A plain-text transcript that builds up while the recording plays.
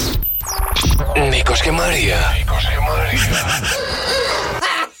Νίκος και Μαρία.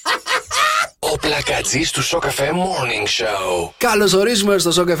 Ο Πλακατζής του Sok FM Morning Show. Καλώς ορίσουμε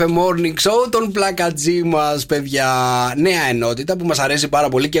στο Sok FM Morning Show τον Πλακατζή μας, παιδιά. Νέα ενότητα που μας αρέσει πάρα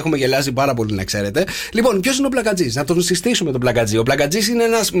πολύ και έχουμε γελάσει πάρα πολύ, να ξέρετε. Λοιπόν, ποιος είναι ο Πλακατζής? Να τον συστήσουμε τον Πλακατζή. Ο Πλακατζής είναι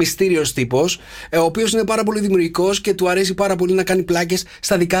ένας μυστήριος τύπος, ο οποίος είναι πάρα πολύ δημιουργικός και του αρέσει πάρα πολύ να κάνει πλάκες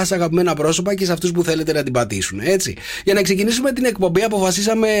στα δικά σας αγαπημένα πρόσωπα και σε αυτούς που θέλετε να την πατήσουν. Έτσι. Για να ξεκινήσουμε την εκπομπή,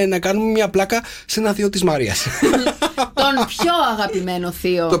 αποφασίσαμε να κάνουμε μια πλάκα σε ένα θείο της Μαρίας. Τον πιο αγαπημένο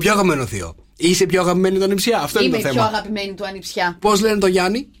θείο. Το πιο αγαπημένο θείο. Είσαι πιο αγαπημένη του ανιψιά? Αυτό είναι το θέμα. Είμαι πιο αγαπημένη του ανιψιά. Πώς λένε το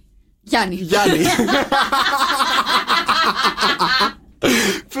Γιάννη? Γιάννη.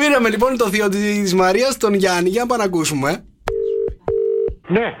 Φύραμε λοιπόν το θείο της Μαρίας, τον Γιάννη, για να πάμε να ακούσουμε.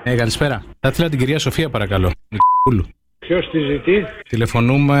 Ναι. Καλησπέρα. Θα ήθελα την κυρία Σοφία, παρακαλώ. Ποιος τη ζητεί?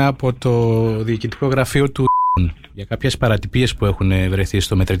 Τηλεφωνούμε από το διοικητικό γραφείο του για κάποιες παρατυπίες που έχουν βρεθεί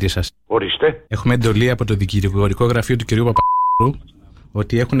στο μετρητή σας. Ορίστε. Έχουμε εντολή από το διοικητικό γραφείο του κυρίου Παπα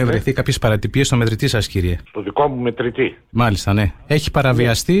ότι έχουν βρεθεί κάποιες παρατυπίες στο μετρητή σας, κύριε. Στο δικό μου μετρητή. Μάλιστα, ναι. Έχει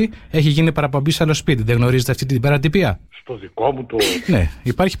παραβιαστεί, έχει γίνει παραπομπή σε άλλο σπίτι. Δεν γνωρίζετε αυτή την παρατυπία? Στο δικό μου το. Ναι,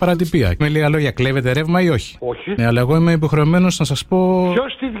 υπάρχει παρατυπία. Με λίγα λόγια, κλέβετε ρεύμα ή όχι? Όχι. Ναι, αλλά εγώ είμαι υποχρεωμένος να σας πω.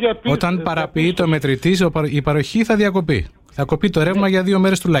 Ποιος τη διαπίστωσε? Όταν παραποιεί το μετρητή, η παροχή θα διακοπεί. Θα κοπεί το ρεύμα για 2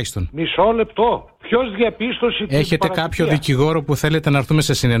 μέρες τουλάχιστον. Μισό λεπτό. Ποιος διαπίστωσε? Έχετε κάποιο δικηγόρο που θέλετε να έρθουμε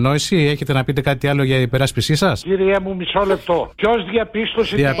σε συνεννόηση ή έχετε να πείτε κάτι άλλο για υπεράσπισή σας? Κύριε μου, μισό λεπτό. Ποιος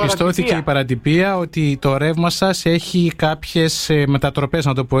διαπίστωσε? Διαπιστώθηκε η παρατυπία ότι το ρεύμα σας έχει κάποιες μετατροπές,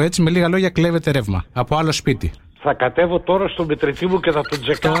 να το πω έτσι. Με λίγα λόγια, κλέβετε ρεύμα από άλλο σπίτι. Θα κατέβω τώρα στο μετρητή μου και θα τον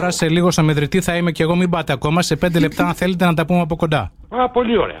τσεκάρω. Τώρα σε λίγο στο μετρητή θα είμαι και εγώ, μην πάτε ακόμα. Σε 5 λεπτά, αν θέλετε, να τα πούμε από κοντά.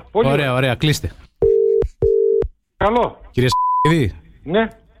 Πολύ ωραία. Πολύ ωραία, κλείστε. Καλό. Κύριε Σ***δη. Ναι.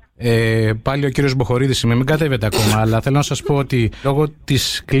 Πάλι ο κύριος Μποχορίδης είμαι, μην κατέβετε ακόμα, αλλά θέλω να σας πω ότι λόγω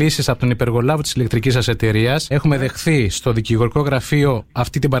της κλήσης από τον υπεργολάβο της ηλεκτρικής σας εταιρείας έχουμε δεχθεί στο δικηγορικό γραφείο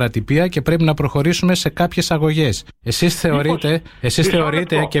αυτή την παρατυπία και πρέπει να προχωρήσουμε σε κάποιες αγωγές. Εσείς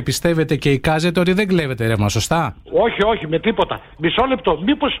θεωρείτε και πιστεύετε και εικάζετε ότι δεν κλέβετε ρεύμα, σωστά? Όχι, με τίποτα. Μισό λεπτό.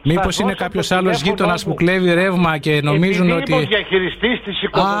 Μήπως είναι κάποιος άλλος γείτονας που κλέβει ρεύμα και νομίζουν ότι. Είμαι ο διαχειριστής της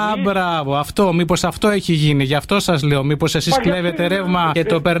οικονομίας. Μπράβο, αυτό. Μήπως αυτό έχει γίνει. Γι' αυτό σας λέω. Μήπως εσείς κλέβετε ρεύμα και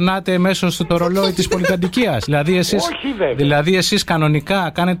το περνάτε μέσω στο ρολόι της πολυκατοικίας. Δηλαδή εσείς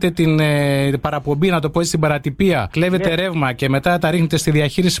κανονικά κάνετε την παραπομπή, να το πω έτσι, την παρατυπία. Κλέβετε ρεύμα και μετά τα ρίχνετε στη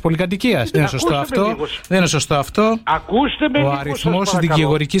διαχείριση της πολυκατοικίας. Δεν είναι σωστό αυτό. Ακούστε με. Ο αριθμός της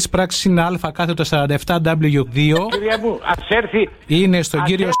δικηγορικής πράξης είναι Α/47W2. Κυρία μου, ας έρθει. Είναι στον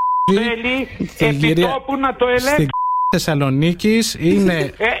κύριο επιτόπου να το ελέγξει. Θεσσαλονίκης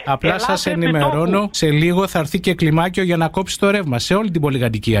είναι. Απλά σας ενημερώνω. Σε λίγο θα έρθει και κλιμάκιο για να κόψει το ρεύμα σε όλη την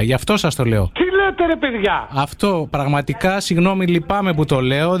πολυκατοικία. Γι' αυτό σας το λέω. Τι λέτε, ρε παιδιά? Αυτό πραγματικά, συγγνώμη, λυπάμαι που το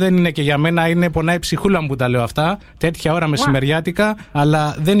λέω. Δεν είναι και για μένα, είναι πονάει η ψυχούλα μου που τα λέω αυτά. Τέτοια ώρα μεσημεριάτικα.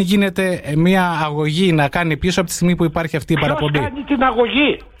 Αλλά δεν γίνεται μια αγωγή να κάνει πίσω από τη στιγμή που υπάρχει αυτή η παραπομπή. Ποιος κάνει την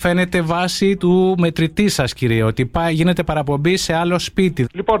αγωγή? Φαίνεται βάση του μετρητή σας, κύριε, ότι γίνεται παραπομπή σε άλλο σπίτι.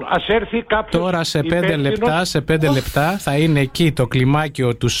 Λοιπόν, ας έρθει κάποιος. Τώρα σε 5 λεπτά θα είναι εκεί το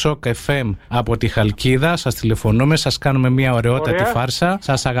κλιμάκιο του Sok FM από τη Χαλκίδα. Σας τηλεφωνούμε, σας κάνουμε μια ωραιότατη φάρσα.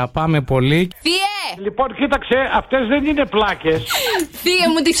 Σας αγαπάμε πολύ. Θεία! Λοιπόν, κοίταξε, αυτές δεν είναι πλάκες. Θεία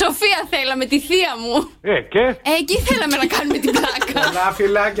μου, τη Σοφία θέλαμε, τη θεία μου. Και? Εκεί θέλαμε να κάνουμε την πλάκα. Καλά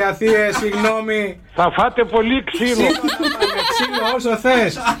φυλάκια, θείε, συγγνώμη. Θα φάτε πολύ ξύλο. Ξύλο όσο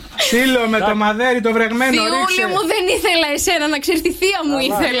θες. Ξύλο με το μαδέρι το βρεγμένο, ρίξε. Θειούλη μου, δεν ήθελα εσένα να ξέρεις, τη θεία μου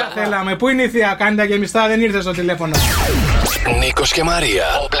ήθελα. Θέλαμε. Πού είναι η θεία? Κάνει τα γεμιστά, δεν ήρθε στο τηλέφωνο. Νίκος και Μαρία.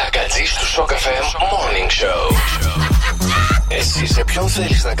 Ο Πλακατζής του Sok FM Morning Show. Εσύ σε ποιον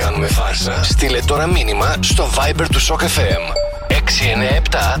θέλεις να κάνουμε φάρσα? Στείλε τώρα μήνυμα στο Viber του Sok FM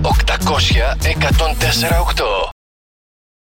 697 800 1048.